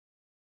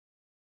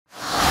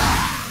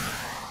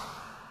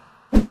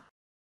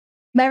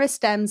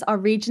Meristems are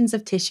regions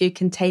of tissue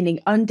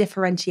containing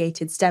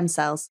undifferentiated stem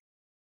cells.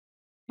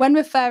 When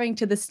referring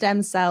to the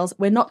stem cells,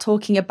 we're not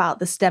talking about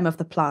the stem of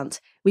the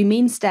plant. We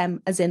mean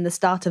stem as in the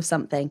start of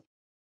something.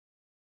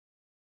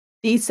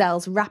 These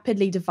cells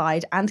rapidly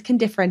divide and can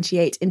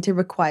differentiate into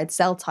required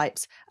cell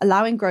types,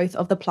 allowing growth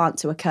of the plant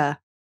to occur.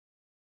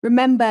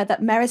 Remember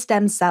that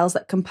meristem cells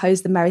that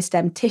compose the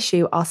meristem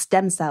tissue are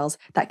stem cells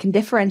that can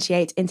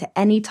differentiate into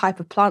any type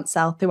of plant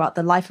cell throughout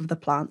the life of the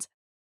plant.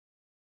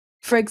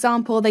 For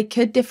example, they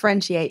could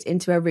differentiate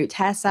into a root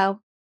hair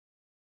cell,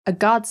 a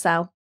guard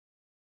cell,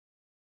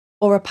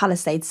 or a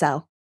palisade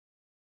cell.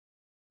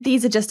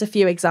 These are just a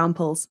few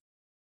examples.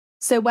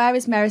 So where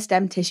is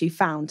meristem tissue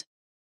found?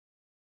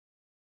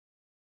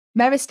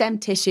 Meristem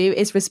tissue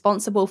is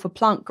responsible for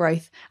plant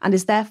growth and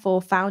is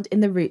therefore found in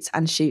the roots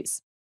and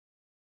shoots.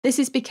 This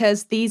is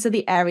because these are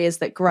the areas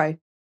that grow.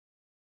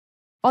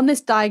 On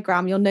this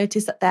diagram, you'll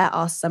notice that there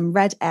are some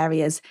red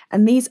areas,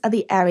 and these are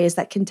the areas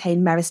that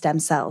contain meristem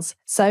cells,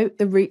 so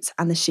the roots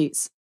and the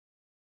shoots.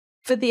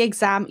 For the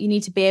exam, you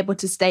need to be able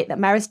to state that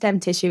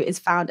meristem tissue is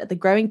found at the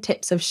growing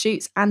tips of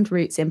shoots and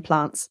roots in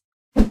plants.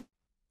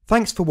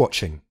 Thanks for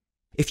watching.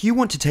 If you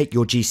want to take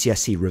your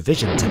GCSE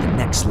revision to the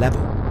next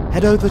level,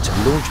 head over to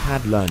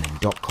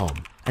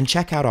launchpadlearning.com and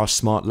check out our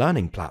smart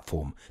learning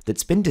platform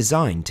that's been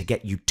designed to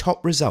get you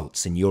top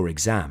results in your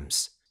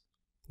exams.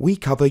 We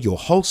cover your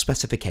whole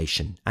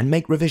specification and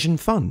make revision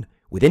fun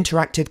with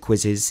interactive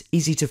quizzes,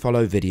 easy to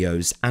follow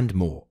videos and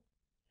more.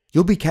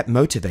 You'll be kept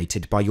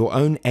motivated by your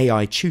own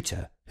AI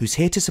tutor who's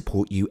here to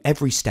support you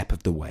every step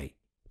of the way.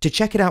 To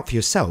check it out for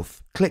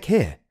yourself, click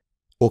here.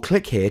 Or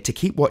click here to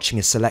keep watching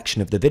a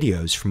selection of the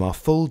videos from our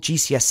full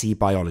GCSE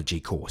Biology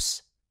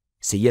course.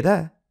 See you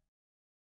there!